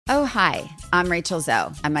Oh, hi, I'm Rachel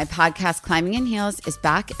Zoe, and my podcast, Climbing in Heels, is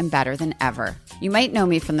back and better than ever. You might know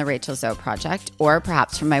me from the Rachel Zoe Project, or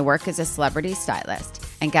perhaps from my work as a celebrity stylist.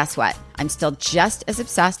 And guess what? I'm still just as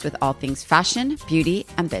obsessed with all things fashion, beauty,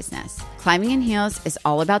 and business. Climbing in Heels is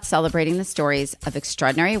all about celebrating the stories of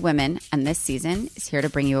extraordinary women, and this season is here to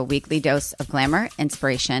bring you a weekly dose of glamour,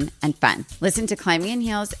 inspiration, and fun. Listen to Climbing in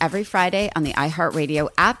Heels every Friday on the iHeartRadio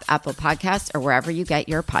app, Apple Podcasts, or wherever you get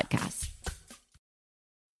your podcasts.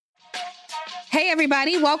 Hey,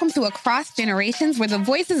 everybody. Welcome to Across Generations, where the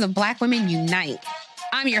voices of Black women unite.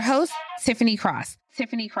 I'm your host, Tiffany Cross.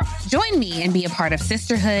 Join me and be a part of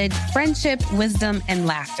sisterhood, friendship, wisdom, and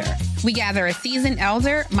laughter. We gather a seasoned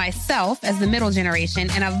elder, myself as the middle generation,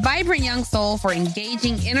 and a vibrant young soul for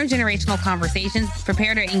engaging intergenerational conversations.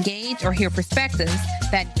 Prepare to engage or hear perspectives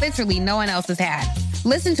that literally no one else has had.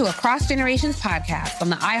 Listen to Across Generations podcast on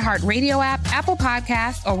the iHeartRadio app, Apple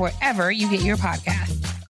Podcasts, or wherever you get your podcasts.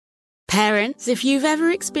 Parents, if you've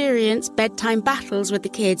ever experienced bedtime battles with the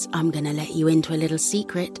kids, I'm going to let you into a little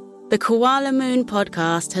secret. The Koala Moon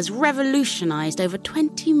podcast has revolutionized over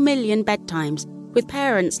 20 million bedtimes, with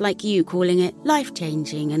parents like you calling it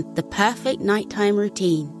life-changing and the perfect nighttime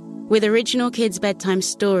routine. With original kids' bedtime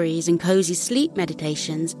stories and cozy sleep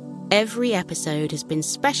meditations, every episode has been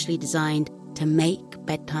specially designed to make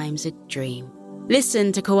bedtimes a dream.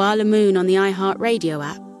 Listen to Koala Moon on the iHeartRadio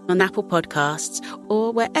app, on Apple Podcasts,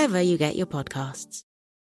 or wherever you get your podcasts.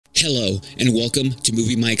 Hello, and welcome to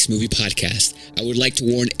Movie Mike's Movie Podcast. I would like to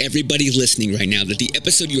warn everybody listening right now that the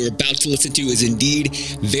episode you're about to listen to is indeed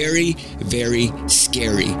very, very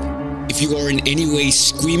scary. If you are in any way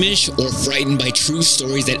squeamish or frightened by true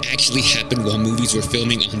stories that actually happened while movies were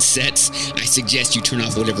filming on sets, I suggest you turn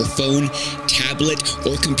off whatever phone, tablet,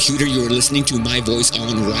 or computer you're listening to my voice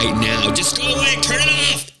on right now. Just go away, turn it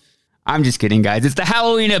off! I'm just kidding, guys. It's the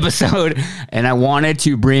Halloween episode, and I wanted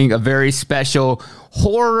to bring a very special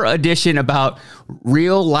horror edition about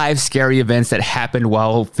real life scary events that happened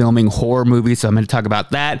while filming horror movies. So I'm going to talk about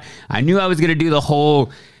that. I knew I was going to do the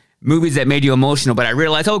whole movies that made you emotional, but I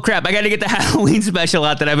realized, oh crap, I got to get the Halloween special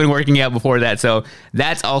out that I've been working out before that. So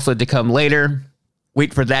that's also to come later.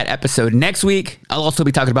 Wait for that episode next week. I'll also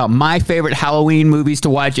be talking about my favorite Halloween movies to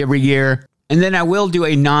watch every year. And then I will do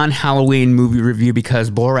a non-Halloween movie review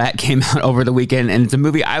because Borat came out over the weekend, and it's a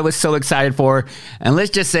movie I was so excited for. And let's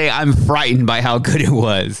just say I'm frightened by how good it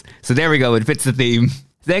was. So there we go. It fits the theme.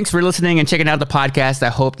 Thanks for listening and checking out the podcast. I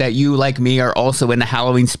hope that you, like me, are also in the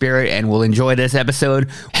Halloween spirit and will enjoy this episode.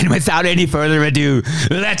 And without any further ado,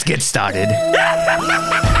 let's get started.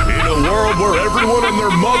 In a world where everyone and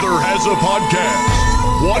their mother has a podcast,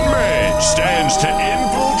 one man stands to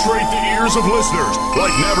infiltrate the ears of listeners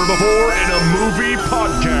like never before in a movie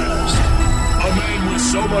podcast. A man with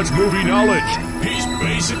so much movie knowledge, he's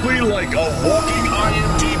basically like a walking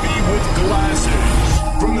IMDb with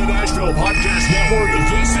glasses. From the Nashville Podcast Network,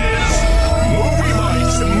 this is Movie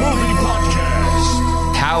Mike's Movie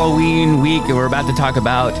Podcast. Halloween week, and we're about to talk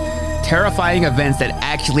about terrifying events that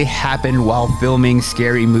actually happened while filming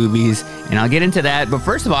scary movies, and I'll get into that. But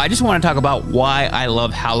first of all, I just want to talk about why I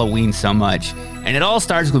love Halloween so much. And it all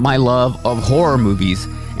starts with my love of horror movies.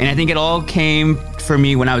 And I think it all came for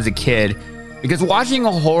me when I was a kid, because watching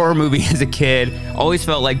a horror movie as a kid always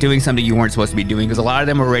felt like doing something you weren't supposed to be doing, because a lot of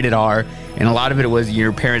them were rated R, and a lot of it was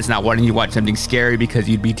your parents not wanting you to watch something scary because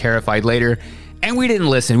you'd be terrified later. And we didn't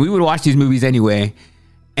listen. We would watch these movies anyway.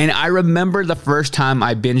 And I remember the first time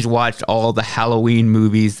I binge watched all the Halloween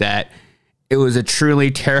movies, that it was a truly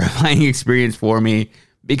terrifying experience for me,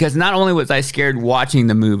 because not only was I scared watching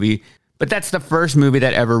the movie, but that's the first movie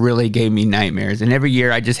that ever really gave me nightmares. And every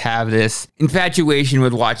year I just have this infatuation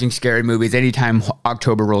with watching scary movies anytime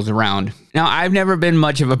October rolls around. Now, I've never been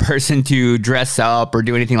much of a person to dress up or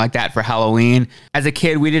do anything like that for Halloween. As a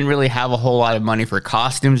kid, we didn't really have a whole lot of money for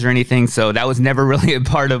costumes or anything, so that was never really a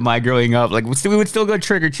part of my growing up. Like, we would still go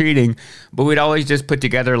trick-or-treating, but we'd always just put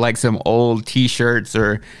together like some old t-shirts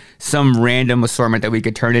or some random assortment that we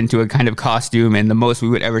could turn into a kind of costume, and the most we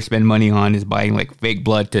would ever spend money on is buying like fake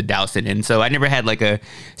blood to douse it in. So I never had like a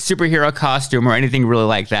superhero costume or anything really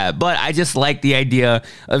like that, but I just like the idea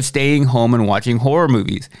of staying home and watching horror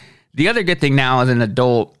movies. The other good thing now as an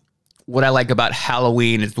adult, what I like about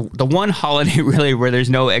Halloween is the one holiday really where there's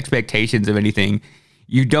no expectations of anything.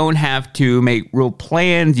 You don't have to make real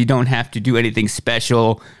plans. You don't have to do anything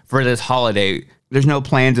special for this holiday. There's no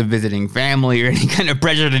plans of visiting family or any kind of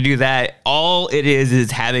pressure to do that. All it is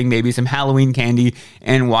having maybe some Halloween candy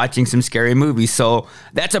and watching some scary movies. So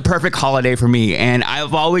that's a perfect holiday for me. And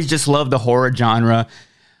I've always just loved the horror genre.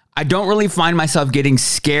 I don't really find myself getting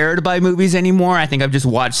scared by movies anymore. I think I've just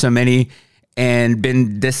watched so many and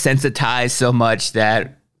been desensitized so much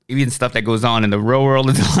that even stuff that goes on in the real world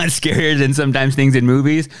is a lot scarier than sometimes things in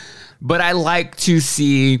movies. But I like to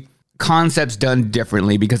see concepts done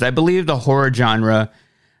differently because I believe the horror genre,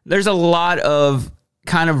 there's a lot of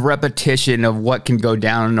kind of repetition of what can go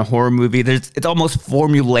down in a horror movie. It's almost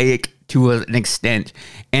formulaic to an extent.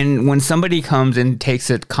 And when somebody comes and takes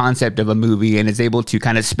a concept of a movie and is able to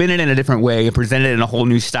kind of spin it in a different way and present it in a whole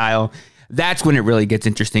new style, that's when it really gets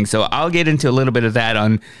interesting. So I'll get into a little bit of that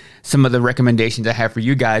on some of the recommendations I have for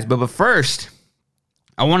you guys. But first,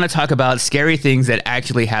 I want to talk about scary things that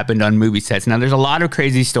actually happened on movie sets. Now, there's a lot of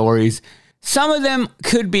crazy stories. Some of them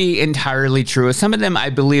could be entirely true. Some of them, I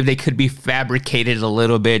believe they could be fabricated a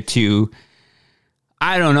little bit to,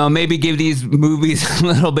 I don't know, maybe give these movies a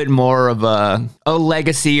little bit more of a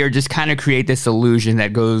legacy or just kind of create this illusion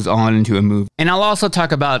that goes on into a movie. And I'll also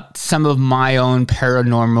talk about some of my own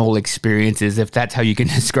paranormal experiences, if that's how you can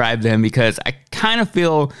describe them, because I kind of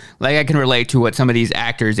feel like I can relate to what some of these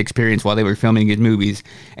actors experienced while they were filming these movies.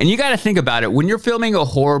 And you got to think about it. When you're filming a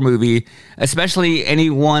horror movie, especially any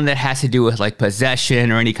one that has to do with like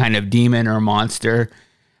possession or any kind of demon or monster,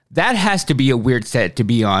 that has to be a weird set to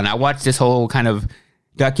be on. I watched this whole kind of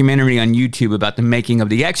documentary on YouTube about the making of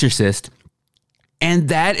The Exorcist, and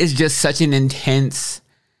that is just such an intense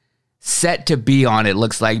set to be on, it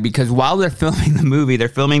looks like, because while they're filming the movie, they're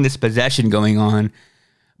filming this possession going on,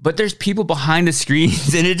 but there's people behind the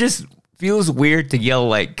screens, and it just feels weird to yell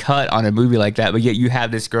like cut on a movie like that, but yet you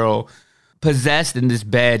have this girl possessed in this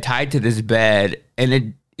bed, tied to this bed,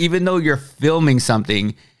 and even though you're filming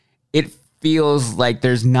something, it feels like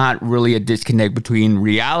there's not really a disconnect between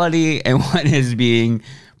reality and what is being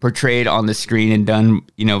portrayed on the screen and done,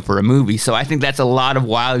 for a movie. So I think that's a lot of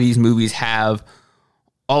why these movies have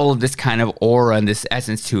all of this kind of aura and this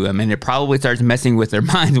essence to them. And it probably starts messing with their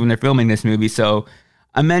minds when they're filming this movie. So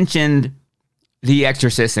I mentioned The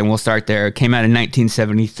Exorcist, and we'll start there. It came out in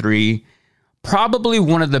 1973. Probably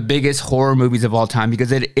one of the biggest horror movies of all time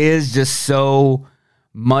because it is just so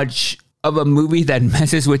much of a movie that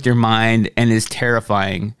messes with your mind and is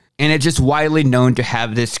terrifying. And it's just widely known to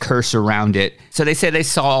have this curse around it. So they say they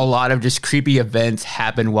saw a lot of just creepy events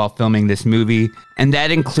happen while filming this movie. And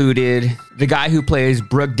that included the guy who plays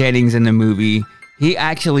Brooke Dennings in the movie. He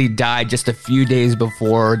actually died just a few days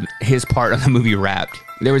before his part of the movie wrapped.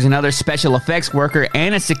 There was another special effects worker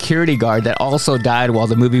and a security guard that also died while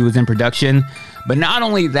the movie was in production. But not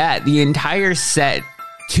only that, the entire set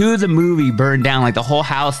to the movie burned down. Like the whole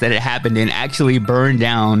house that it happened in actually burned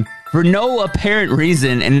down for no apparent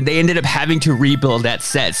reason, and they ended up having to rebuild that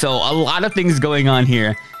set. So a lot of things going on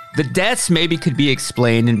here. The deaths maybe could be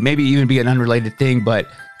explained and maybe even be an unrelated thing, but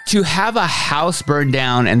to have a house burn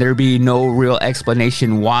down and there be no real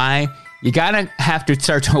explanation why, you gotta have to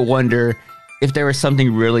start to wonder if there was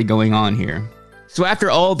something really going on here. So after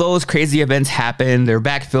all those crazy events happened, they're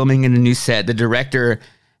back filming in the new set. The director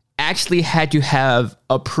actually had to have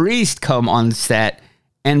a priest come on set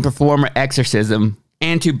and perform an exorcism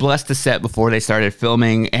and to bless the set before they started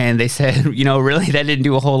filming. And they said, really that didn't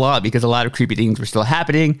do a whole lot because a lot of creepy things were still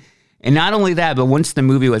happening. And not only that, but once the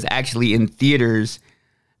movie was actually in theaters,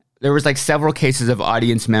 there was like several cases of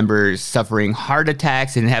audience members suffering heart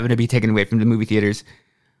attacks and having to be taken away from the movie theaters.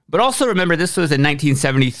 But also remember, this was in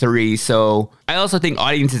 1973, so I also think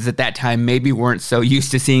audiences at that time maybe weren't so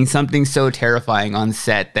used to seeing something so terrifying on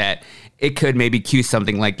set that it could maybe cue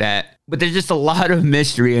something like that. But there's just a lot of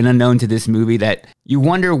mystery and unknown to this movie that you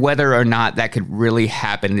wonder whether or not that could really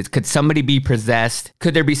happen. Could somebody be possessed?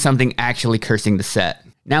 Could there be something actually cursing the set?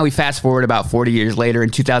 Now we fast forward about 40 years later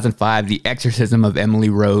in 2005, The Exorcism of Emily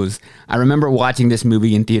Rose. I remember watching this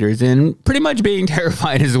movie in theaters and pretty much being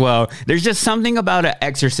terrified as well. There's just something about an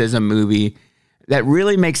exorcism movie that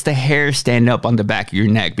really makes the hair stand up on the back of your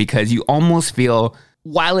neck because you almost feel,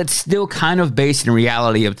 while it's still kind of based in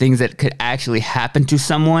reality of things that could actually happen to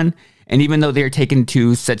someone, and even though they're taken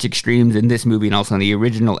to such extremes in this movie and also in the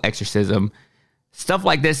original Exorcism, stuff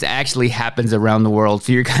like this actually happens around the world.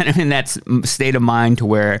 So you're kind of in that state of mind to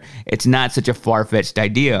where it's not such a far-fetched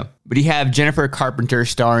idea. But you have Jennifer Carpenter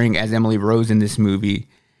starring as Emily Rose in this movie.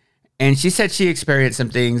 And she said she experienced some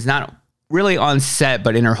things, not really on set,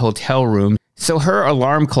 but in her hotel room. So her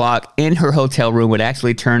alarm clock in her hotel room would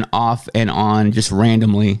actually turn off and on just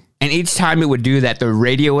randomly. And each time it would do that, the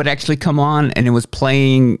radio would actually come on and it was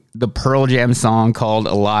playing the Pearl Jam song called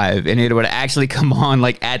Alive. And it would actually come on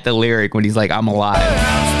like at the lyric when he's like, I'm alive.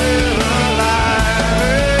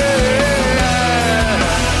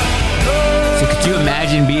 So could you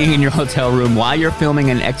imagine being in your hotel room while you're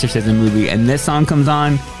filming an exorcism movie and this song comes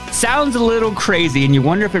on? Sounds a little crazy and you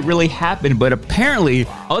wonder if it really happened, but apparently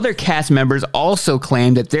other cast members also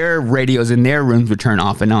claimed that their radios in their rooms would turn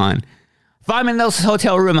off and on. I'm in this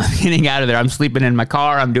hotel room, I'm getting out of there. I'm sleeping in my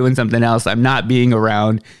car. I'm doing something else. I'm not being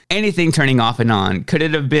around anything turning off and on. Could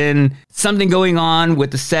it have been something going on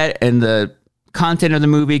with the set and the content of the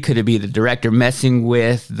movie? Could it be the director messing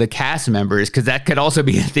with the cast members? Because that could also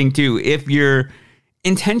be a thing too. If you're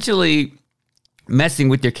intentionally messing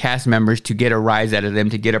with your cast members to get a rise out of them,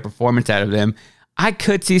 to get a performance out of them, I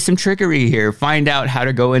could see some trickery here. Find out how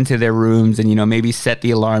to go into their rooms and, maybe set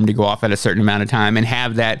the alarm to go off at a certain amount of time and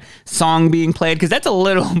have that song being played. Because that's a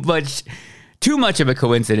little much, too much of a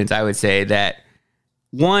coincidence, I would say, that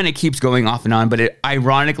one, it keeps going off and on, but it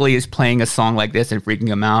ironically is playing a song like this and freaking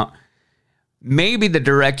them out. Maybe the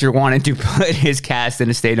director wanted to put his cast in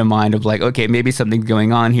a state of mind of like, okay, maybe something's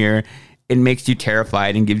going on here. It makes you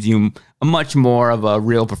terrified and gives you a much more of a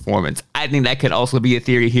real performance. I think that could also be a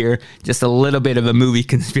theory here, just a little bit of a movie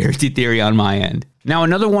conspiracy theory on my end. Now,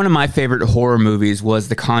 another one of my favorite horror movies was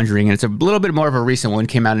The Conjuring, and it's a little bit more of a recent one,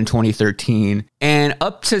 came out in 2013. And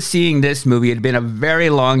up to seeing this movie, it had been a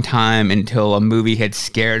very long time until a movie had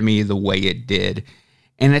scared me the way it did.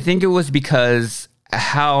 And I think it was because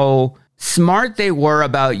how smart they were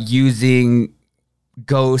about using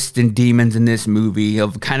ghosts and demons in this movie,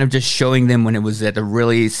 of kind of just showing them when it was at the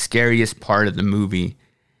really scariest part of the movie.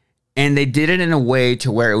 And they did it in a way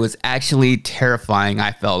to where it was actually terrifying,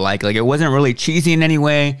 I felt like it wasn't really cheesy in any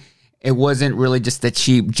way. It wasn't really just a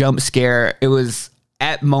cheap jump scare. It was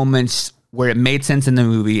at moments where it made sense in the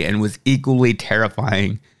movie and was equally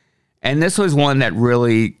terrifying. And this was one that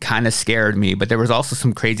really kind of scared me, but there was also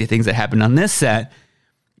some crazy things that happened on this set.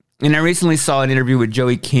 And I recently saw an interview with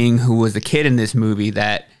Joey King, who was the kid in this movie,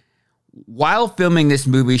 that while filming this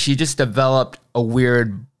movie, she just developed a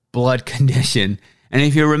weird blood condition. And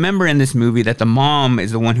if you remember in this movie that the mom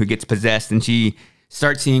is the one who gets possessed, and she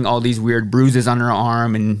starts seeing all these weird bruises on her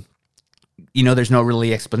arm, and, there's no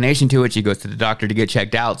really explanation to it. She goes to the doctor to get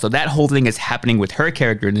checked out. So that whole thing is happening with her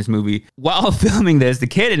character in this movie. While filming this, the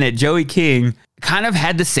kid in it, Joey King, kind of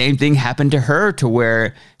had the same thing happen to her, to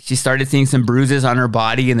where she started seeing some bruises on her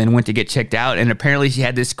body and then went to get checked out. And apparently she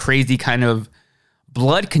had this crazy kind of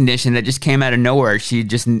blood condition that just came out of nowhere. She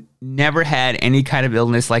just never had any kind of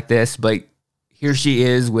illness like this, but here she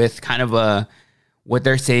is with kind of what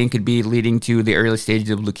they're saying could be leading to the early stages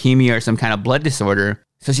of leukemia or some kind of blood disorder.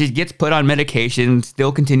 So she gets put on medication,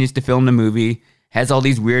 still continues to film the movie, has all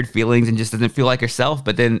these weird feelings and just doesn't feel like herself.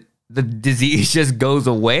 But then the disease just goes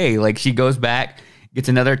away. Like, she goes back, gets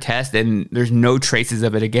another test, and there's no traces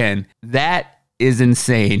of it again. That is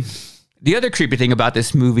insane. The other creepy thing about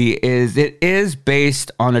this movie is it is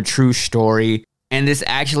based on a true story. And this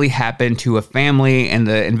actually happened to a family, and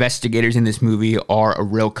the investigators in this movie are a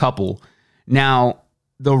real couple. Now,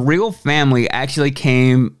 the real family actually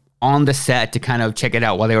came on the set to kind of check it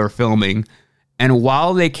out while they were filming. And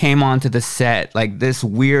while they came onto the set, like, this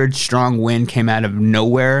weird, strong wind came out of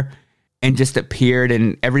nowhere and just appeared,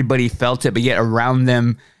 and everybody felt it, but yet around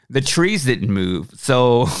them, the trees didn't move.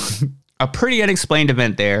 So a pretty unexplained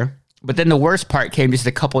event there. But then the worst part came just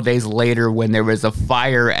a couple days later when there was a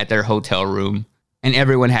fire at their hotel room and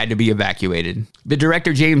everyone had to be evacuated. The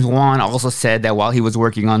director, James Wan, also said that while he was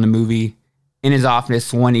working on the movie, in his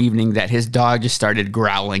office one evening, that his dog just started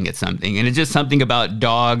growling at something. And it's just something about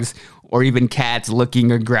dogs or even cats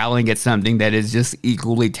looking or growling at something that is just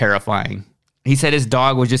equally terrifying. He said his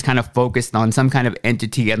dog was just kind of focused on some kind of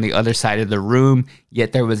entity on the other side of the room,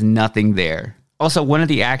 yet there was nothing there. Also, one of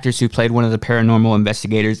the actors who played one of the paranormal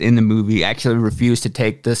investigators in the movie actually refused to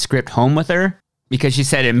take the script home with her because she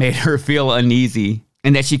said it made her feel uneasy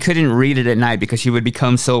and that she couldn't read it at night because she would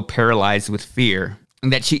become so paralyzed with fear.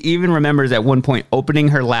 And that she even remembers at one point opening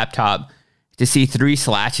her laptop to see 3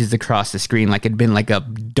 slashes across the screen, like it'd been like a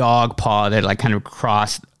dog paw that like kind of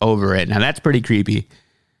crossed over it. Now that's pretty creepy.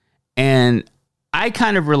 And I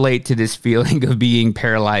kind of relate to this feeling of being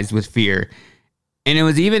paralyzed with fear. And it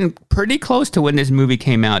was even pretty close to when this movie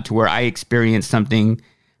came out to where I experienced something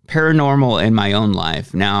paranormal in my own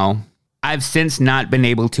life. Now, I've since not been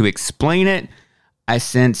able to explain it. I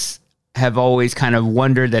since have always kind of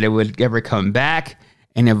wondered that it would ever come back,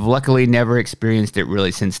 and have luckily never experienced it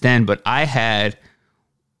really since then. But I had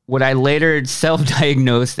what I later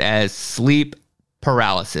self-diagnosed as sleep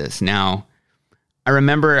paralysis. Now, I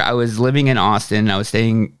remember I was living in Austin. I was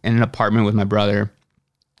staying in an apartment with my brother,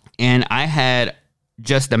 and I had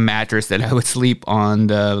just a mattress that I would sleep on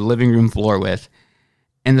the living room floor with.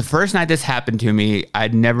 And the first night this happened to me,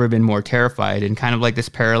 I'd never been more terrified, and kind of like this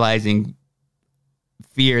paralyzing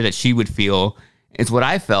fear that she would feel is what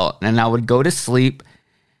I felt. And I would go to sleep,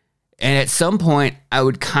 and at some point I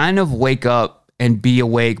would kind of wake up and be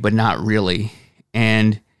awake, but not really.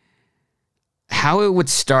 And how it would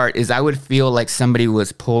start is I would feel like somebody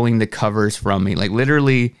was pulling the covers from me, like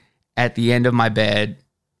literally at the end of my bed,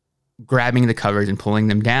 grabbing the covers and pulling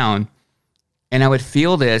them down. And I would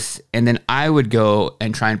feel this, and then I would go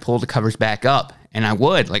and try and pull the covers back up. And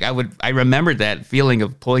I remembered that feeling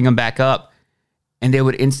of pulling them back up, and they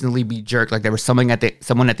would instantly be jerked, like there was someone at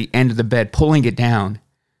the end of the bed pulling it down.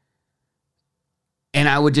 And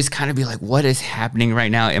I would just kind of be like, what is happening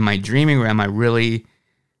right now? Am I dreaming, or am I really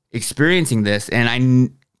experiencing this? And I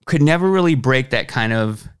could never really break that kind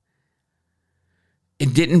of,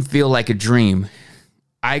 it didn't feel like a dream.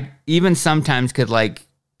 I even sometimes could like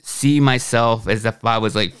see myself as if I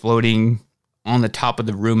was like floating on the top of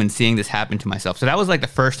the room and seeing this happen to myself. So that was like the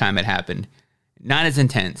first time it happened. Not as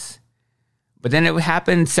intense. But then it would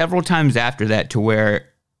happen several times after that, to where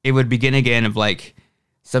it would begin again of like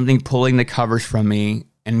something pulling the covers from me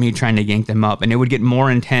and me trying to yank them up. And it would get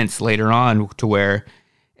more intense later on, to where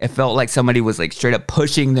it felt like somebody was like straight up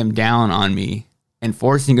pushing them down on me and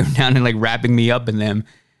forcing them down and like wrapping me up in them.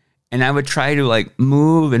 And I would try to like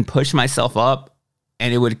move and push myself up,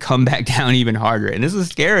 and it would come back down even harder. And this was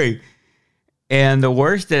scary. And the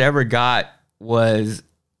worst it ever got was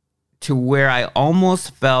to where I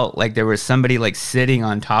almost felt like there was somebody like sitting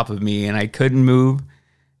on top of me, and I couldn't move.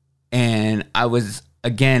 And I was,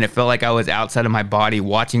 again, it felt like I was outside of my body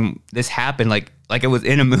watching this happen, like it was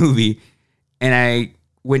in a movie. And I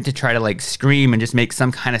went to try to like scream and just make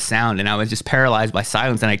some kind of sound, and I was just paralyzed by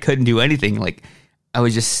silence, and I couldn't do anything. Like I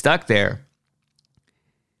was just stuck there.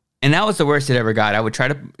 And that was the worst it ever got. I would try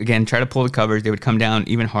to pull the covers. They would come down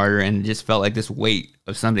even harder, and it just felt like this weight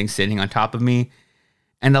of something sitting on top of me.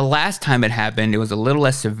 And the last time it happened, it was a little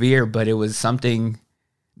less severe, but it was something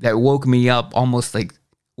that woke me up, almost like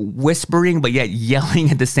whispering, but yet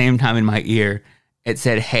yelling at the same time in my ear. It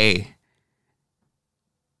said, "Hey."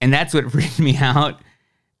 And that's what freaked me out.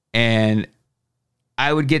 And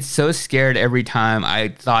I would get so scared every time I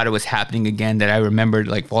thought it was happening again, that I remembered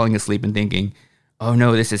like falling asleep and thinking, oh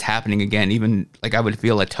no, this is happening again. Even like I would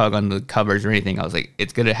feel a tug on the covers or anything. I was like,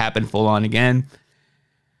 it's going to happen full on again.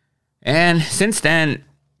 And since then,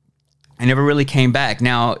 I never really came back.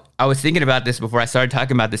 Now, I was thinking about this before I started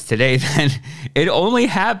talking about this today, that it only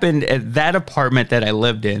happened at that apartment that I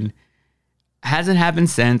lived in. Hasn't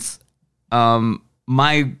happened since.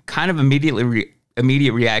 My kind of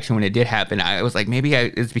immediate reaction when it did happen, I was like, maybe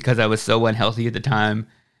it's because I was so unhealthy at the time,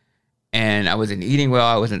 and I wasn't eating well,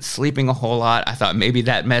 I wasn't sleeping a whole lot. I thought maybe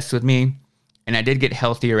that messed with me, and I did get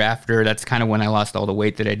healthier after. That's kind of when I lost all the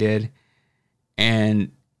weight that I did,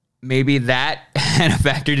 and maybe that had a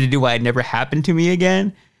factor to do why it never happened to me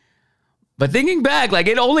again. But thinking back, like,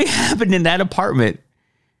 it only happened in that apartment,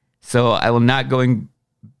 so I will not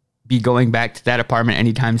be going back to that apartment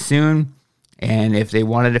anytime soon. And if they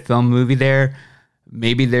wanted to film a movie there,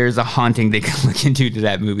 maybe there's a haunting they can look into to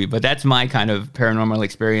that movie. But that's my kind of paranormal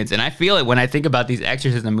experience. And I feel it when I think about these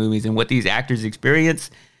exorcism movies and what these actors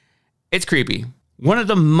experience. It's creepy. One of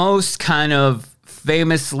the most kind of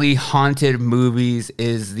famously haunted movies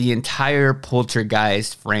is the entire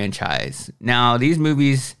Poltergeist franchise. Now, these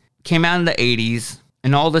movies came out in the 80s,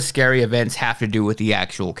 and all the scary events have to do with the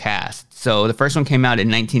actual cast. So the first one came out in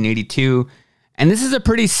 1982. And this is a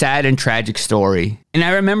pretty sad and tragic story. And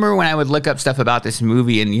I remember when I would look up stuff about this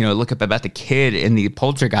movie and, look up about the kid in the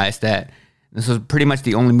Poltergeist, that this was pretty much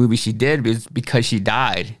the only movie she did because she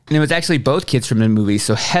died. And it was actually both kids from the movie.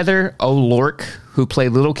 So Heather O'Rourke, who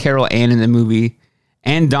played little Carol Ann in the movie,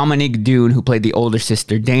 and Dominique Dune, who played the older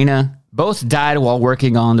sister, Dana, both died while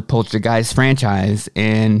working on the Poltergeist franchise.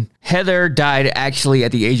 And Heather died actually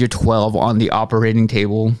at the age of 12 on the operating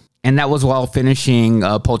table. And that was while finishing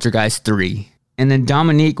Poltergeist 3. And then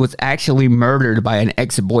Dominique was actually murdered by an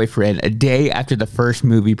ex-boyfriend a day after the first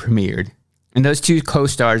movie premiered. And those two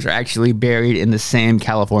co-stars are actually buried in the same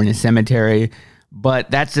California cemetery. But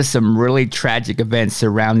that's just some really tragic events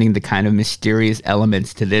surrounding the kind of mysterious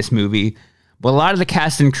elements to this movie. But a lot of the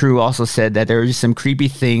cast and crew also said that there were just some creepy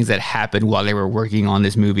things that happened while they were working on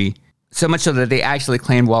this movie. So much so that they actually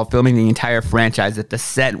claimed while filming the entire franchise that the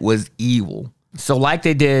set was evil. So like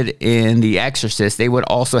they did in The Exorcist, they would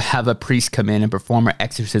also have a priest come in and perform an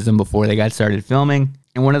exorcism before they got started filming.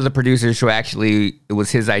 And one of the producers who actually, it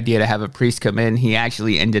was his idea to have a priest come in, he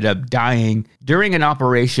actually ended up dying during an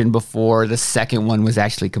operation before the second one was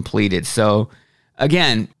actually completed. So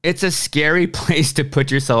again, it's a scary place to put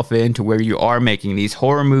yourself in, to where you are making these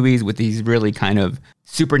horror movies with these really kind of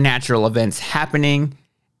supernatural events happening.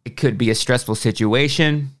 It could be a stressful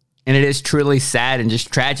situation. And it is truly sad and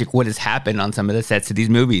just tragic what has happened on some of the sets of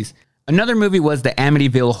these movies. Another movie was the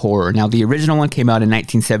Amityville Horror. Now, the original one came out in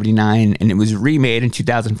 1979, and it was remade in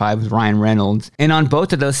 2005 with Ryan Reynolds. And on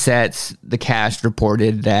both of those sets, the cast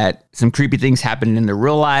reported that some creepy things happened in the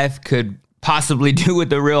real life, could possibly do with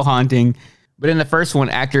the real haunting. But in the first one,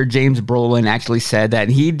 actor James Brolin actually said that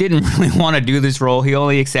he didn't really want to do this role. He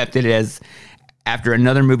only accepted it as after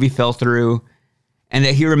another movie fell through, and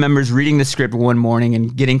that he remembers reading the script one morning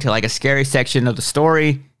and getting to like a scary section of the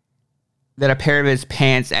story, that a pair of his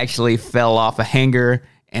pants actually fell off a hanger,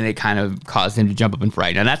 and it kind of caused him to jump up and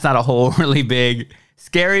fright. Now, that's not a whole really big,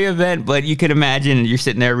 scary event, but you could imagine you're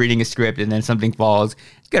sitting there reading a script and then something falls.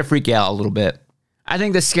 It's going to freak you out a little bit. I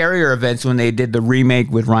think the scarier events when they did the remake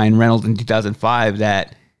with Ryan Reynolds in 2005,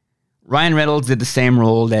 that Ryan Reynolds did the same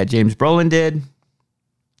role that James Brolin did.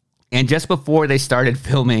 And just before they started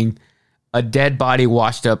filming, a dead body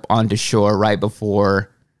washed up onto shore right before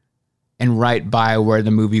and right by where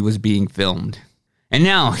the movie was being filmed. And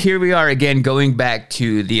now, here we are again going back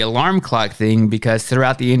to the alarm clock thing, because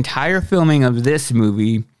throughout the entire filming of this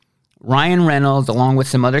movie, Ryan Reynolds, along with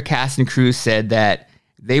some other cast and crew, said that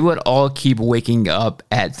they would all keep waking up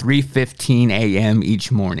at 3:15 a.m.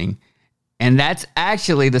 each morning. And that's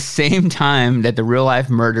actually the same time that the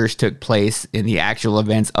real-life murders took place in the actual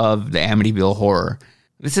events of the Amityville Horror.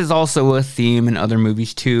 This is also a theme in other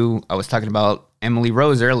movies, too. I was talking about Emily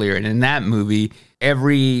Rose earlier, and in that movie,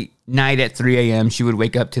 every night at 3 a.m., she would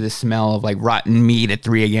wake up to the smell of like rotten meat at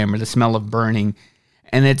 3 a.m. or the smell of burning.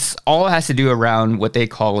 And it's all has to do around what they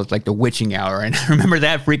call it like the witching hour. And I remember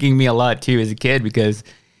that freaking me a lot too as a kid, because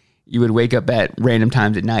you would wake up at random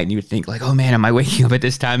times at night and you would think like, oh man, am I waking up at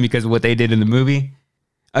this time because of what they did in the movie?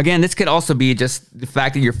 Again, this could also be just the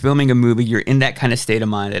fact that you're filming a movie, you're in that kind of state of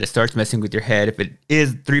mind that it starts messing with your head. If it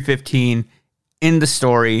is 3:15 in the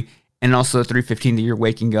story, and also 3:15 that you're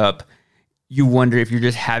waking up, you wonder if you're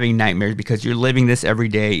just having nightmares because you're living this every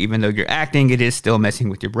day. Even though you're acting, it is still messing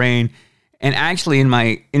with your brain. And actually, in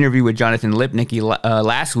my interview with Jonathan Lipnicki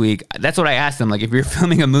last week, that's what I asked him. Like, if you're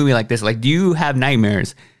filming a movie like this, like, do you have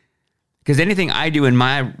nightmares? Because anything I do in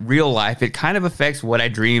my real life, it kind of affects what I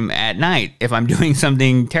dream at night. If I'm doing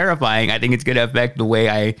something terrifying, I think it's going to affect the way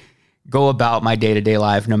I go about my day-to-day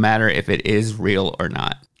life, no matter if it is real or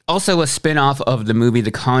not. Also, a spin-off of the movie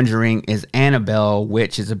The Conjuring is Annabelle,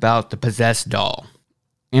 which is about the possessed doll.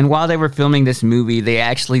 And while they were filming this movie, they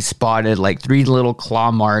actually spotted like 3 little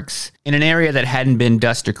claw marks in an area that hadn't been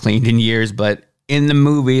dust or cleaned in years. But in the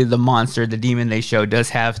movie, the monster, the demon they show, does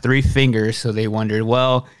have 3 fingers. So they wondered,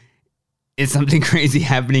 well, is something crazy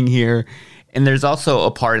happening here? And there's also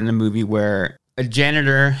a part in the movie where a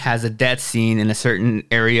janitor has a death scene in a certain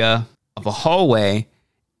area of a hallway.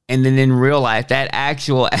 And then in real life, that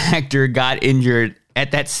actual actor got injured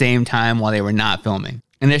at that same time while they were not filming.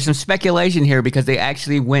 And there's some speculation here because they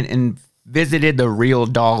actually went and visited the real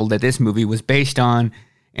doll that this movie was based on.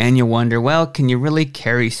 And you wonder, well, can you really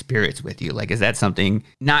carry spirits with you? Like, is that something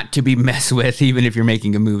not to be messed with, even if you're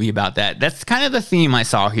making a movie about that? That's kind of the theme I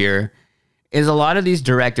saw here, is a lot of these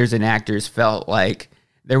directors and actors felt like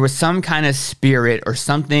there was some kind of spirit or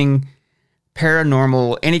something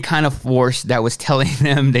paranormal, any kind of force that was telling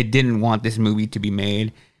them they didn't want this movie to be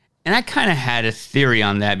made. And I kind of had a theory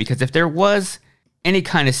on that, because if there was any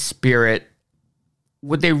kind of spirit,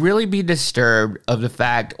 would they really be disturbed of the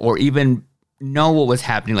fact, or even know what was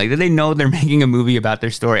happening? Like, did they know they're making a movie about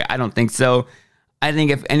their story? I don't think so. I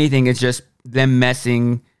think if anything, it's just them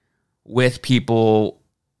messing with people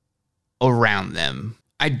around them.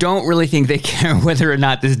 I don't really think they care whether or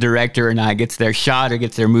not this director or not gets their shot or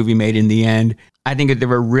gets their movie made in the end. I think if there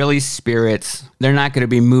were really spirits, they're not going to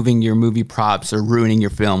be moving your movie props or ruining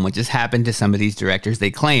your film, which has happened to some of these directors.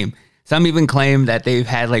 They claim. Some even claim that they've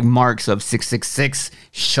had like marks of 666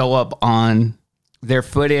 show up on their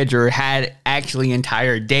footage, or had actually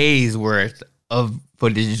entire days worth of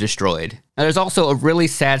footage destroyed. Now, there's also a really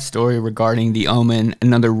sad story regarding The Omen,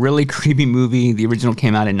 another really creepy movie. The original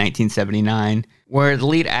came out in 1979, where the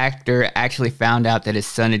lead actor actually found out that his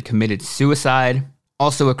son had committed suicide.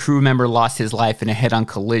 Also, a crew member lost his life in a head-on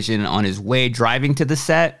collision on his way driving to the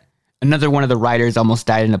set. Another one of the writers almost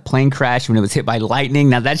died in a plane crash when it was hit by lightning.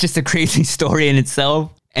 Now, that's just a crazy story in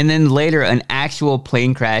itself. And then later, an actual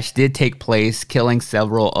plane crash did take place, killing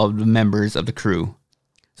several of the members of the crew.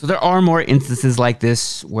 So there are more instances like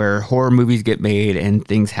this where horror movies get made and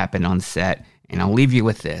things happen on set. And I'll leave you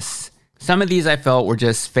with this. Some of these I felt were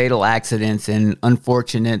just fatal accidents and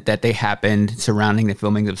unfortunate that they happened surrounding the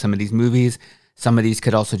filming of some of these movies. Some of these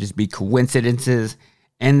could also just be coincidences.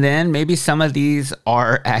 And then maybe some of these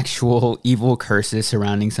are actual evil curses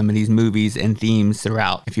surrounding some of these movies and themes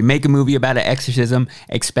throughout. If you make a movie about an exorcism,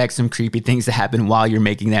 expect some creepy things to happen while you're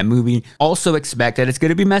making that movie. Also expect that it's going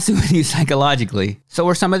to be messing with you psychologically. So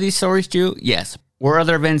were some of these stories true? Yes. Were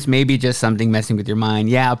other events maybe just something messing with your mind?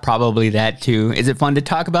 Yeah, probably that too. Is it fun to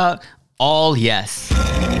talk about? All yes.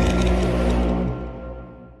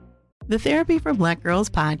 The Therapy for Black Girls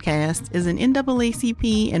podcast is an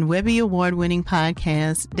NAACP and Webby Award-winning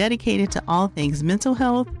podcast dedicated to all things mental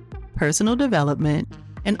health, personal development,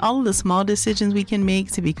 and all of the small decisions we can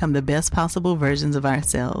make to become the best possible versions of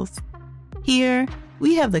ourselves. Here,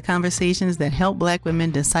 we have the conversations that help Black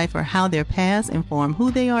women decipher how their past inform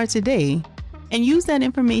who they are today and use that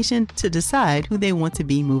information to decide who they want to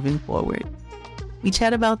be moving forward. We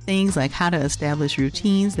chat about things like how to establish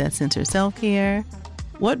routines that center self-care,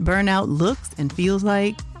 what burnout looks and feels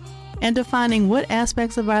like, and defining what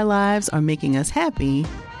aspects of our lives are making us happy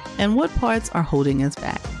and what parts are holding us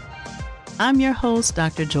back. I'm your host,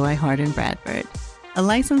 Dr. Joy Harden Bradford, a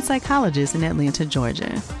licensed psychologist in Atlanta,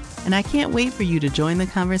 Georgia, and I can't wait for you to join the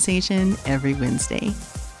conversation every Wednesday.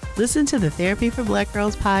 Listen to the Therapy for Black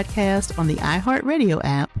Girls podcast on the iHeartRadio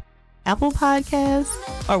app, Apple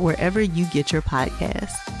Podcasts, or wherever you get your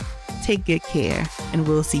podcasts. Take good care, and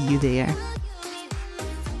we'll see you there.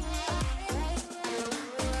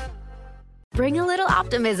 Bring a little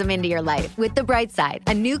optimism into your life with The Bright Side,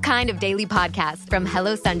 a new kind of daily podcast from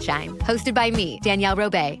Hello Sunshine, hosted by me, Danielle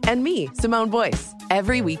Robay. And me, Simone Boyce.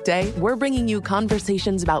 Every weekday, we're bringing you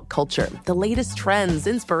conversations about culture, the latest trends,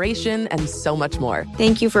 inspiration, and so much more.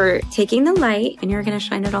 Thank you for taking the light, and you're going to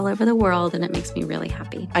shine it all over the world, and it makes me really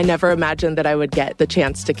happy. I never imagined that I would get the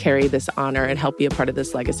chance to carry this honor and help be a part of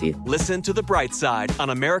this legacy. Listen to The Bright Side on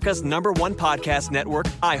America's #1 podcast network,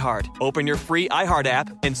 iHeart. Open your free iHeart app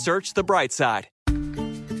and search The Bright Side.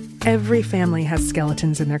 Every family has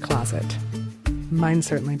skeletons in their closet. Mine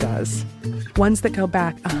certainly does. Ones that go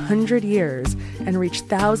back 100 years and reach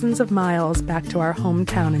thousands of miles back to our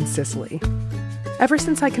hometown in Sicily. Ever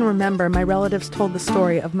since I can remember, my relatives told the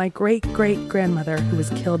story of my great-great-grandmother who was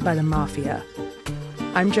killed by the mafia.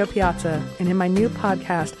 I'm Jo Piazza, and in my new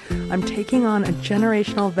podcast, I'm taking on a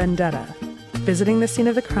generational vendetta, visiting the scene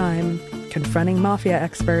of the crime, confronting mafia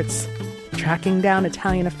experts, tracking down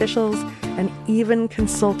Italian officials, and even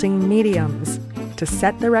consulting mediums to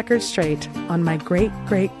set the record straight on my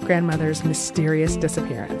great-great-grandmother's mysterious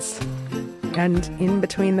disappearance. And in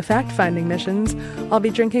between the fact-finding missions, I'll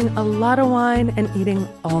be drinking a lot of wine and eating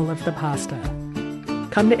all of the pasta.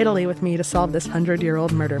 Come to Italy with me to solve this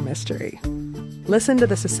 100-year-old murder mystery. Listen to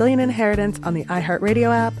The Sicilian Inheritance on the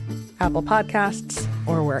iHeartRadio app, Apple Podcasts,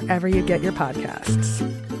 or wherever you get your podcasts.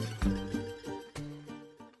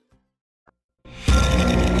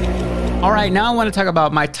 All right, now I want to talk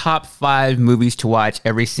about my top 5 movies to watch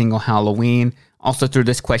every single Halloween. Also threw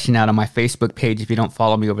this question out on my Facebook page. If you don't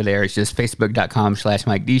follow me over there, it's just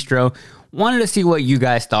facebook.com/Mike Distro. Wanted to see what you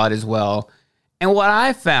guys thought as well. And what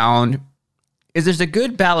I found is there's a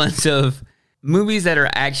good balance of movies that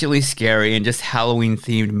are actually scary and just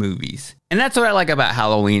Halloween-themed movies. And that's what I like about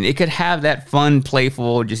Halloween. It could have that fun,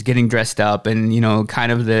 playful, just getting dressed up and, you know,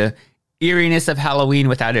 kind of the eeriness of Halloween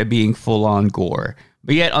without it being full-on gore.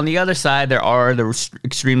 But yet, on the other side, there are the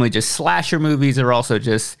extremely just slasher movies. There are also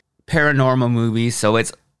just paranormal movies. So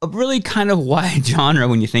it's a really kind of wide genre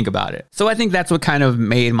when you think about it. So I think that's what kind of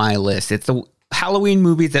made my list. It's the Halloween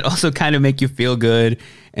movies that also kind of make you feel good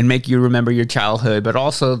and make you remember your childhood, but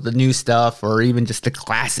also the new stuff or even just the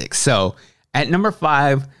classics. So at number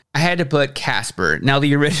 5, I had to put Casper. Now,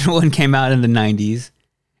 the original one came out in the 90s.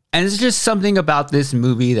 And it's just something about this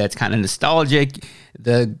movie that's kind of nostalgic.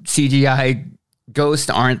 The CGI ghosts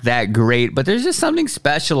aren't that great, but there's just something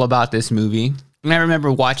special about this movie. And I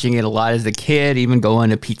remember watching it a lot as a kid, even going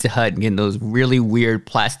to Pizza Hut and getting those really weird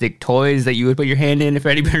plastic toys that you would put your hand in, if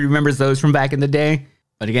anybody remembers those from back in the day.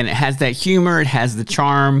 But again, it has that humor, it has the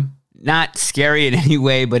charm. Not scary in any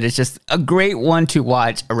way, but it's just a great one to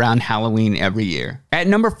watch around Halloween every year. At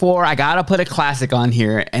number 4, I gotta put a classic on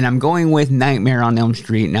here, and I'm going with Nightmare on Elm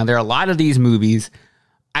Street. Now, there are a lot of these movies.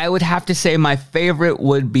 I would have to say my favorite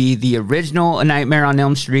would be the original A Nightmare on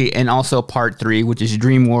Elm Street and also part 3, which is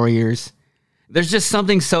Dream Warriors. There's just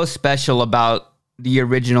something so special about the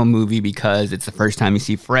original movie because it's the first time you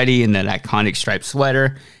see Freddy in that iconic striped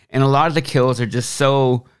sweater. And a lot of the kills are just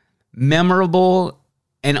so memorable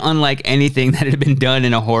and unlike anything that had been done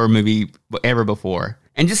in a horror movie ever before.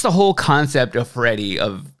 And just the whole concept of Freddy,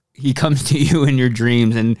 of he comes to you in your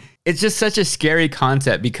dreams. And it's just such a scary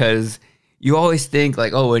concept because you always think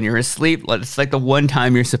like, oh, when you're asleep, it's like the one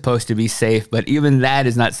time you're supposed to be safe. But even that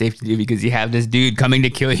is not safe to do because you have this dude coming to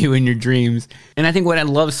kill you in your dreams. And I think what I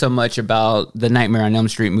love so much about the Nightmare on Elm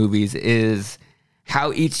Street movies is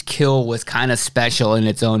how each kill was kind of special in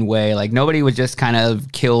its own way. Like nobody was just kind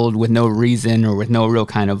of killed with no reason or with no real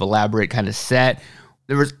kind of elaborate kind of set.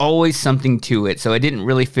 There was always something to it. So it didn't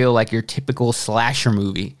really feel like your typical slasher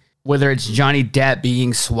movie. Whether it's Johnny Depp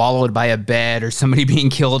being swallowed by a bed or somebody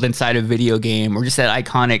being killed inside a video game or just that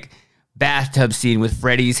iconic bathtub scene with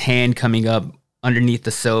Freddy's hand coming up underneath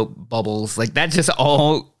the soap bubbles. Like that's just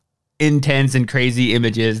all intense and crazy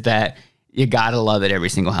images that you gotta love it every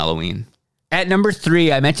single Halloween. At number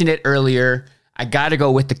 3, I mentioned it earlier, I gotta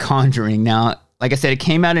go with The Conjuring. Now, like I said, it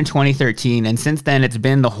came out in 2013, and since then, it's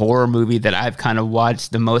been the horror movie that I've kind of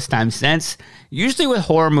watched the most time since. Usually with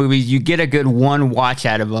horror movies, you get a good one watch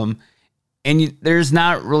out of them, and there's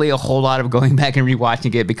not really a whole lot of going back and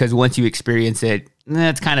rewatching it because once you experience it,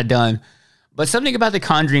 it's kind of done. But something about The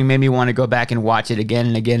Conjuring made me want to go back and watch it again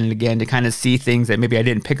and again and again to kind of see things that maybe I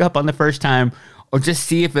didn't pick up on the first time, or just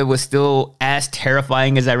see if it was still as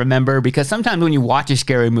terrifying as I remember. Because sometimes when you watch a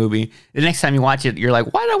scary movie, the next time you watch it, you're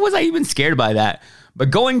like, why was I even scared by that?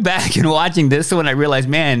 But going back and watching this one, I realized,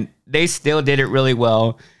 man, they still did it really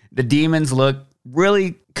well. The demons look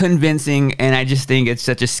really convincing, and I just think it's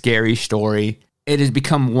such a scary story. It has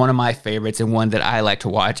become one of my favorites and one that I like to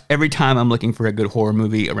watch every time I'm looking for a good horror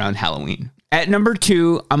movie around Halloween. At number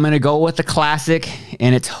 2, I'm going to go with the classic,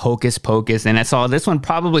 and it's Hocus Pocus. And I saw this one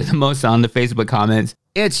probably the most on the Facebook comments.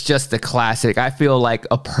 It's just a classic. I feel like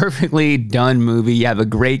a perfectly done movie. You have a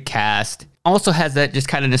great cast. Also has that just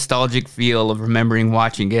kind of nostalgic feel of remembering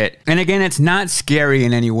watching it. And again, it's not scary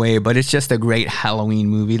in any way, but it's just a great Halloween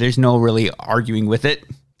movie. There's no really arguing with it.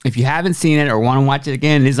 If you haven't seen it or want to watch it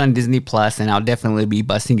again, it is on Disney Plus, and I'll definitely be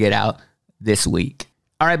busting it out this week.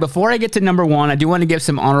 All right, before I get to number 1, I do want to give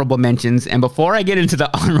some honorable mentions. And before I get into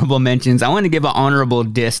the honorable mentions, I want to give an honorable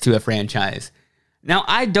diss to a franchise. Now,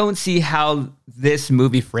 I don't see how this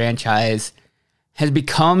movie franchise has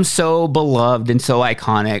become so beloved and so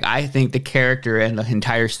iconic. I think the character and the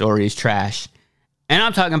entire story is trash. And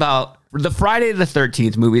I'm talking about the Friday the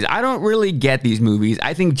 13th movies. I don't really get these movies.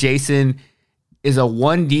 I think Jason is a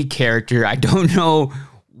 1D character. I don't know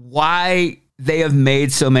why they have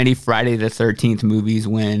made so many Friday the 13th movies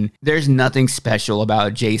when there's nothing special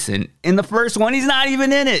about Jason. In the first one, he's not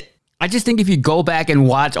even in it. I just think if you go back and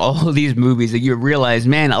watch all of these movies, that you realize,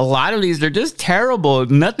 man, a lot of these are just terrible.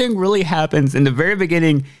 Nothing really happens. In the very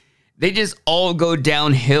beginning, they just all go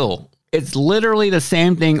downhill. It's literally the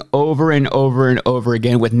same thing over and over and over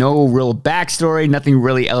again with no real backstory. Nothing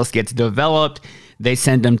really else gets developed. They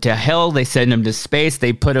send them to hell. They send them to space.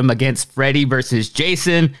 They put them against Freddy versus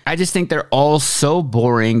Jason. I just think they're all so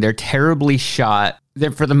boring. They're terribly shot.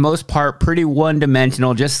 They're, for the most part, pretty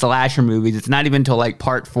one-dimensional, just slasher movies. It's not even until like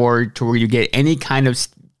part 4 to where you get any kind of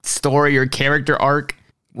story or character arc.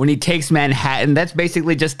 When he takes Manhattan, that's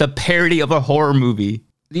basically just a parody of a horror movie.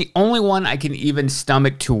 The only one I can even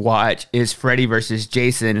stomach to watch is Freddy versus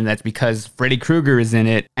Jason, and that's because Freddy Krueger is in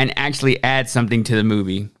it and actually adds something to the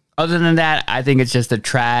movie. Other than that, I think it's just a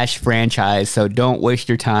trash franchise, so don't waste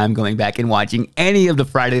your time going back and watching any of the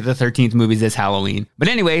Friday the 13th movies this Halloween. But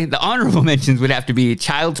anyway, the honorable mentions would have to be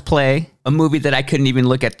Child's Play, a movie that I couldn't even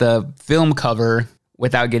look at the film cover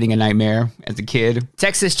without getting a nightmare as a kid.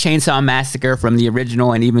 Texas Chainsaw Massacre from the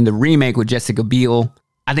original and even the remake with Jessica Biel.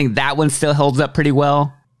 I think that one still holds up pretty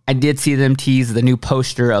well. I did see them tease the new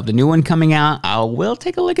poster of the new one coming out. I will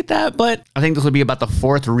take a look at that, but I think this will be about the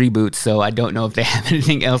 4th reboot, so I don't know if they have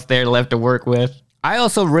anything else there left to work with. I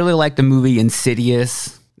also really like the movie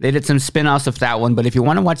Insidious. They did some spin-offs of that one, but if you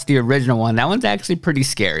want to watch the original one, that one's actually pretty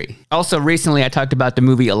scary. Also, recently I talked about the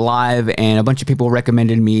movie Alive, and a bunch of people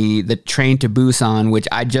recommended me The Train to Busan, which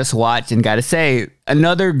I just watched, and gotta say,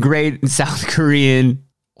 another great South Korean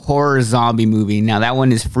horror zombie movie. Now, that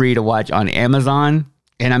one is free to watch on Amazon.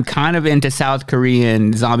 And I'm kind of into South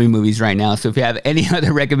Korean zombie movies right now. So if you have any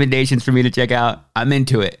other recommendations for me to check out, I'm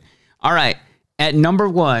into it. All right. At number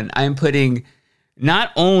 1, I'm putting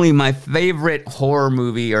not only my favorite horror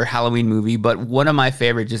movie or Halloween movie, but one of my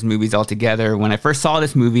favorite just movies altogether. When I first saw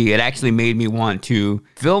this movie, it actually made me want to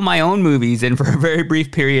film my own movies. And for a very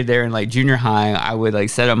brief period there in like junior high, I would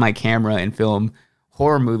like set up my camera and film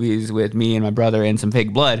horror movies with me and my brother and some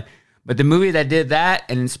fake blood. But the movie that did that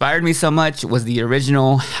and inspired me so much was the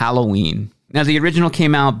original Halloween. Now, the original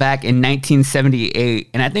came out back in 1978,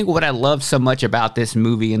 and I think what I love so much about this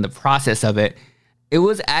movie and the process of it, it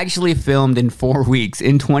was actually filmed in 4 weeks.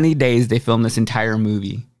 In 20 days, they filmed this entire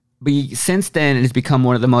movie. But since then, it has become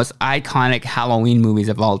one of the most iconic Halloween movies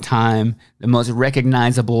of all time, the most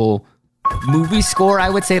recognizable movie score, I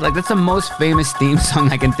would say. Like, that's the most famous theme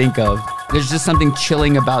song I can think of. There's just something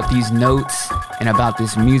chilling about these notes and about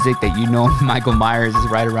this music that you know Michael Myers is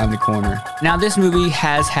right around the corner. Now, this movie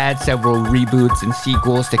has had several reboots and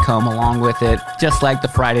sequels to come along with it, just like the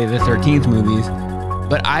Friday the 13th movies.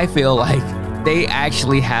 But I feel like they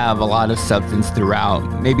actually have a lot of substance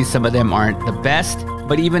throughout. Maybe some of them aren't the best,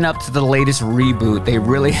 but even up to the latest reboot, they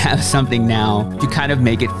really have something now to kind of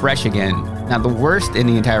make it fresh again. Now, the worst in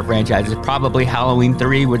the entire franchise is probably Halloween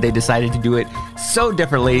 3, where they decided to do it so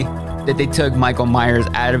differently that they took Michael Myers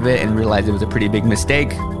out of it and realized it was a pretty big mistake.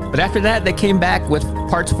 But after that, they came back with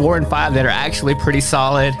parts 4 and 5 that are actually pretty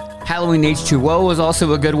solid. Halloween H2O was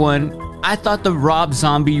also a good one. I thought the Rob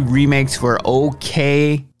Zombie remakes were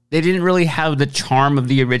okay. They didn't really have the charm of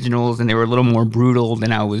the originals, and they were a little more brutal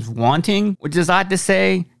than I was wanting, which is odd to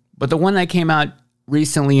say. But the one that came out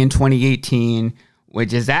recently in 2018,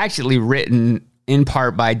 which is actually written in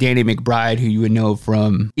part by Danny McBride, who you would know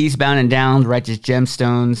from Eastbound and Down, Righteous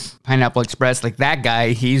Gemstones, Pineapple Express. Like, that guy,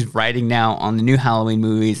 he's writing now on the new Halloween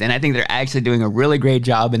movies, and I think they're actually doing a really great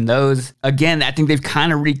job in those. Again, I think they've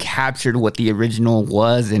kind of recaptured what the original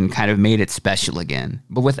was and kind of made it special again.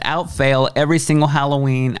 But without fail, every single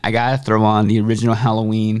Halloween, I gotta throw on the original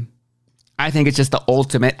Halloween. I think it's just the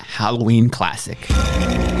ultimate Halloween classic.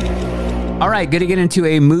 All right, gonna get into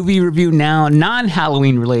a movie review now,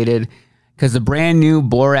 non-Halloween related, because the brand new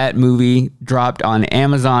Borat movie dropped on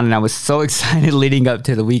Amazon, and I was so excited leading up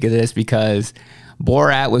to the week of this because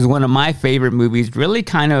Borat was one of my favorite movies, really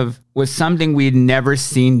kind of was something we'd never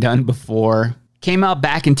seen done before. Came out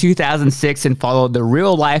back in 2006 and followed the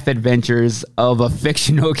real-life adventures of a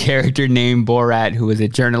fictional character named Borat, who was a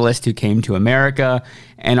journalist who came to America,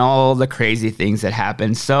 and all the crazy things that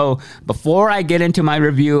happened. So before I get into my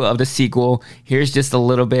review of the sequel, here's just a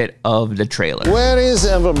little bit of the trailer. Where is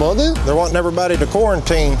everybody? They're wanting everybody to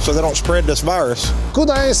quarantine so they don't spread this virus. Could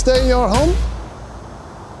I stay in your home?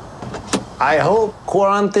 I hope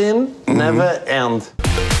quarantine never end.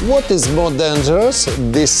 What is more dangerous,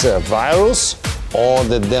 this virus or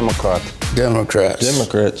the Democrat? Democrats.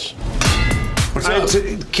 So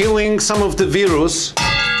it's killing some of the virus.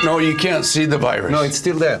 No, you can't see the virus. No, it's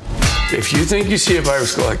still there. If you think you see a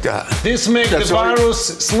virus go like that. This makes the virus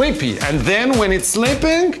sleepy. And then when it's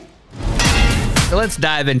sleeping... So let's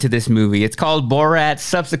dive into this movie. It's called Borat.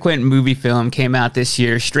 Subsequent movie film came out this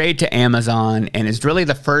year straight to Amazon and is really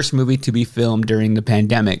the first movie to be filmed during the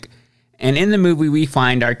pandemic. And in the movie, we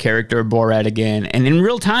find our character Borat again. And in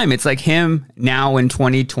real time, it's like him now in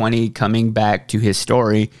 2020 coming back to his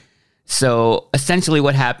story. So essentially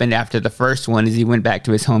what happened after the first one is he went back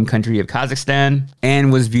to his home country of Kazakhstan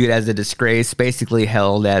and was viewed as a disgrace, basically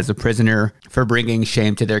held as a prisoner for bringing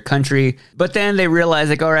shame to their country. But then they realized,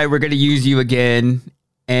 like, all right, we're going to use you again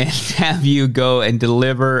and have you go and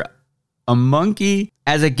deliver a monkey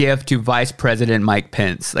as a gift to Vice President Mike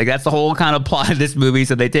Pence. Like, that's the whole kind of plot of this movie.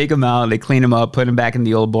 So they take him out, they clean him up, put him back in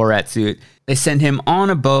the old Borat suit. They send him on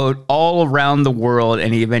a boat all around the world,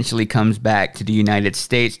 and he eventually comes back to the United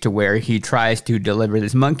States to where he tries to deliver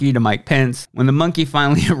this monkey to Mike Pence. When the monkey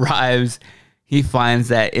finally arrives, he finds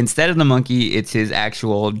that instead of the monkey, it's his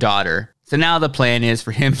actual daughter. So now the plan is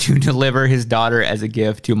for him to deliver his daughter as a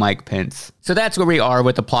gift to Mike Pence. So that's where we are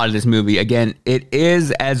with the plot of this movie. Again, it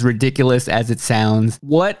is as ridiculous as it sounds.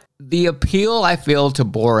 What the appeal I feel to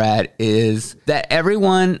Borat is that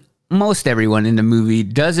most everyone in the movie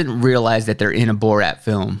doesn't realize that they're in a Borat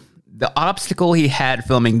film. The obstacle he had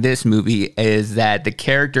filming this movie is that the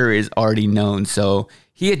character is already known. So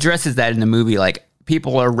he addresses that in the movie, like,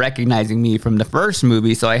 people are recognizing me from the first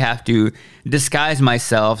movie, so I have to disguise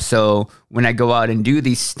myself. So when I go out and do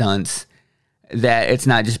these stunts, that it's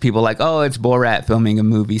not just people like, oh, it's Borat filming a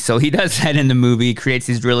movie. So he does that in the movie, creates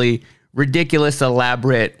these really ridiculous,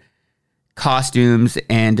 elaborate costumes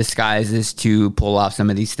and disguises to pull off some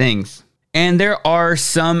of these things. And there are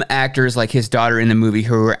some actors like his daughter in the movie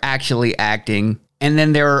who are actually acting. And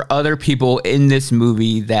then there are other people in this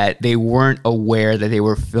movie that they weren't aware that they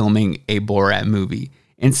were filming a Borat movie.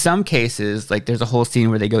 In some cases, like there's a whole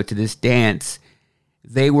scene where they go to this dance.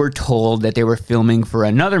 They were told that they were filming for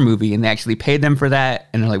another movie and they actually paid them for that.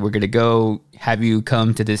 And they're like, we're going to go have you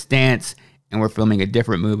come to this dance and we're filming a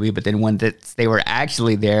different movie. But then when they were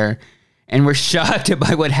actually there and were shocked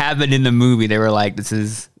by what happened in the movie, they were like, this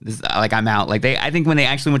is like, I'm out. Like I think when they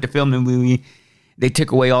actually went to film the movie, they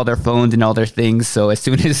took away all their phones and all their things. So as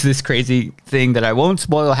soon as this crazy thing that I won't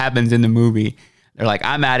spoil happens in the movie, they're like,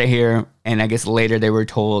 I'm out of here. And I guess later they were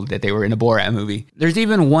told that they were in a Borat movie. There's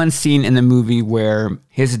even one scene in the movie where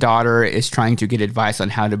his daughter is trying to get advice on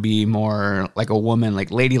how to be more like a woman,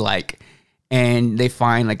 like ladylike. And they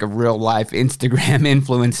find like a real life Instagram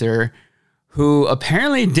influencer who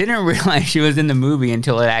apparently didn't realize she was in the movie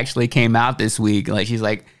until it actually came out this week. Like, she's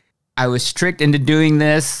like, I was tricked into doing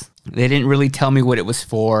this. They didn't really tell me what it was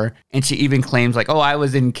for. And she even claims like, oh, I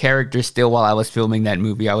was in character still while I was filming that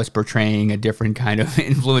movie. I was portraying a different kind of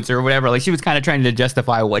influencer or whatever. Like, she was kind of trying to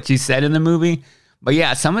justify what she said in the movie. But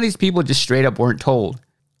yeah, some of these people just straight up weren't told.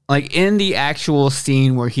 Like, in the actual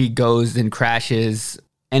scene where he goes and crashes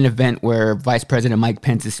an event where Vice President Mike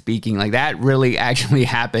Pence is speaking, like, that really actually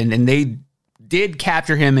happened. And they did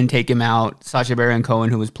capture him and take him out, Sacha Baron Cohen,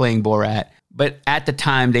 who was playing Borat. But at the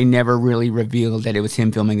time, they never really revealed that it was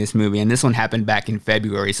him filming this movie. And this one happened back in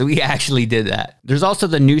February. So he actually did that. There's also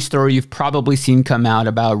the news story you've probably seen come out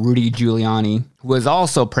about Rudy Giuliani, who was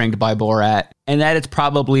also pranked by Borat. And that is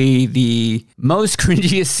probably the most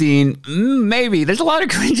cringiest scene. Maybe. There's a lot of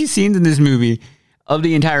cringy scenes in this movie, of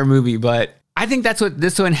the entire movie. But I think that's what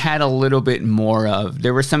this one had a little bit more of.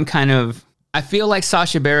 There was some kind of... I feel like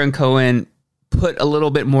Sacha Baron Cohen put a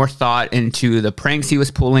little bit more thought into the pranks he was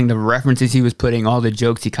pulling, the references he was putting, all the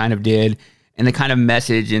jokes he kind of did, and the kind of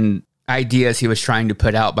message and ideas he was trying to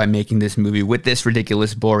put out by making this movie with this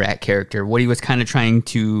ridiculous Borat character, what he was kind of trying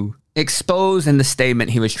to expose and the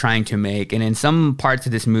statement he was trying to make. And in some parts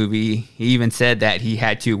of this movie, he even said that he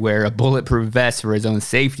had to wear a bulletproof vest for his own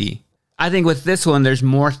safety. I think with this one, there's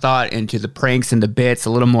more thought into the pranks and the bits,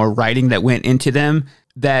 a little more writing that went into them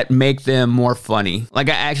that make them more funny. Like,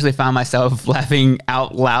 I actually found myself laughing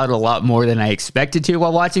out loud a lot more than I expected to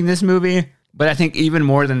while watching this movie. But I think even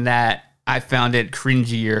more than that, I found it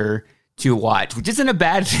cringier to watch, which isn't a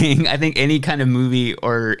bad thing. I think any kind of movie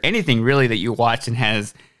or anything really that you watch and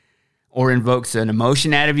has or invokes an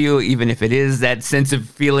emotion out of you, even if it is that sense of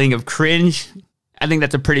feeling of cringe, I think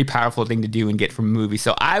that's a pretty powerful thing to do and get from a movie.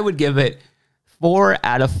 So I would give it 4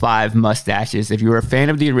 out of 5 mustaches. If you're a fan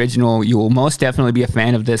of the original, you will most definitely be a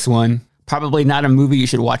fan of this one. Probably not a movie you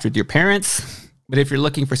should watch with your parents, but if you're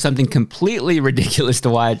looking for something completely ridiculous to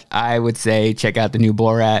watch, I would say check out the new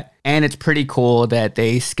Borat. And it's pretty cool that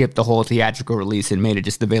they skipped the whole theatrical release and made it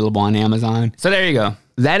just available on Amazon. So there you go.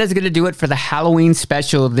 That is going to do it for the Halloween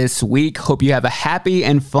special this week. Hope you have a happy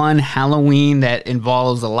and fun Halloween that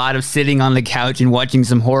involves a lot of sitting on the couch and watching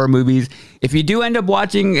some horror movies. If you do end up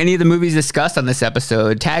watching any of the movies discussed on this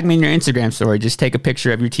episode, tag me in your Instagram story. Just take a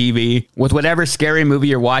picture of your TV with whatever scary movie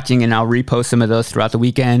you're watching, and I'll repost some of those throughout the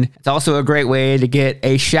weekend. It's also a great way to get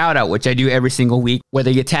a shout out, which I do every single week,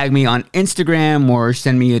 whether you tag me on Instagram or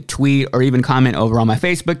send me a tweet or even comment over on my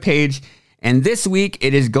Facebook page. And this week,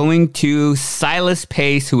 it is going to Silas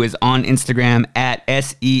Pace, who is on Instagram at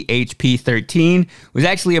SEHP13, who's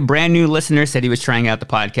actually a brand new listener, said he was trying out the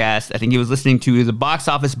podcast. I think he was listening to the box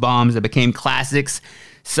office bombs that became classics.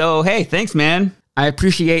 So, hey, thanks, man. I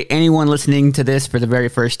appreciate anyone listening to this for the very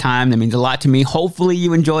first time. That means a lot to me. Hopefully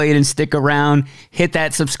you enjoy it and stick around. Hit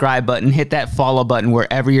that subscribe button. Hit that follow button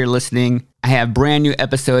wherever you're listening. I have brand new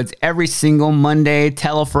episodes every single Monday.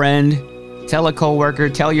 Tell a friend. Tell a coworker,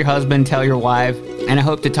 tell your husband, tell your wife, and I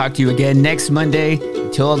hope to talk to you again next Monday.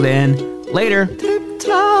 Until then, later.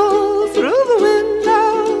 Tiptoe through the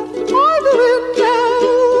window, by the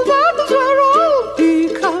window, that is where I'll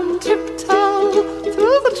be. Come tiptoe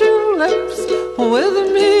through the tulips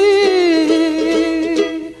with me.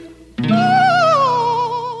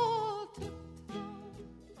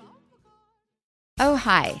 Oh,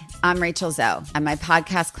 hi, I'm Rachel Zoe, and my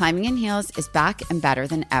podcast, Climbing in Heels, is back and better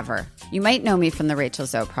than ever. You might know me from the Rachel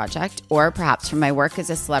Zoe Project, or perhaps from my work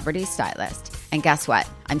as a celebrity stylist. And guess what?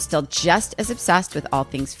 I'm still just as obsessed with all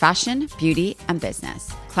things fashion, beauty, and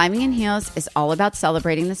business. Climbing in Heels is all about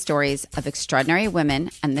celebrating the stories of extraordinary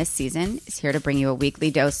women, and this season is here to bring you a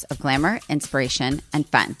weekly dose of glamour, inspiration, and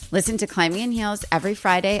fun. Listen to Climbing in Heels every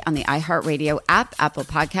Friday on the iHeartRadio app, Apple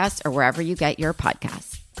Podcasts, or wherever you get your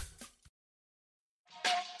podcasts.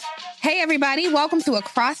 Hey, everybody. Welcome to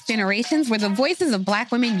Across Generations, where the voices of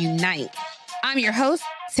Black women unite. I'm your host,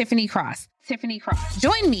 Tiffany Cross.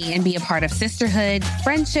 Join me and be a part of sisterhood,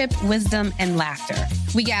 friendship, wisdom, and laughter.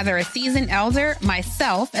 We gather a seasoned elder,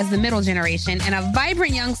 myself as the middle generation, and a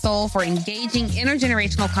vibrant young soul for engaging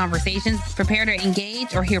intergenerational conversations, prepare to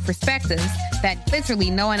engage or hear perspectives that literally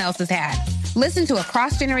no one else has had. Listen to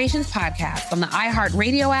Across Generations podcast on the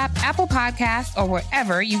iHeartRadio app, Apple Podcasts, or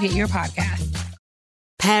wherever you get your podcasts.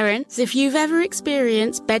 Parents, if you've ever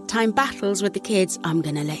experienced bedtime battles with the kids, I'm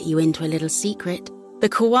going to let you into a little secret. The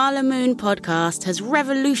Koala Moon podcast has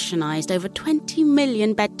revolutionized over 20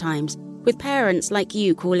 million bedtimes, with parents like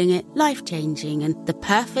you calling it life-changing and the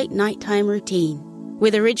perfect nighttime routine.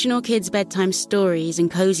 With original kids' bedtime stories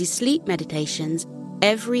and cozy sleep meditations,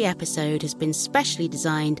 every episode has been specially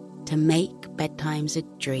designed to make bedtimes a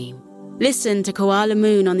dream. Listen to Koala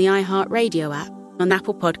Moon on the iHeartRadio app, on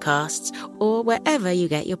Apple Podcasts or wherever you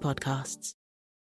get your podcasts.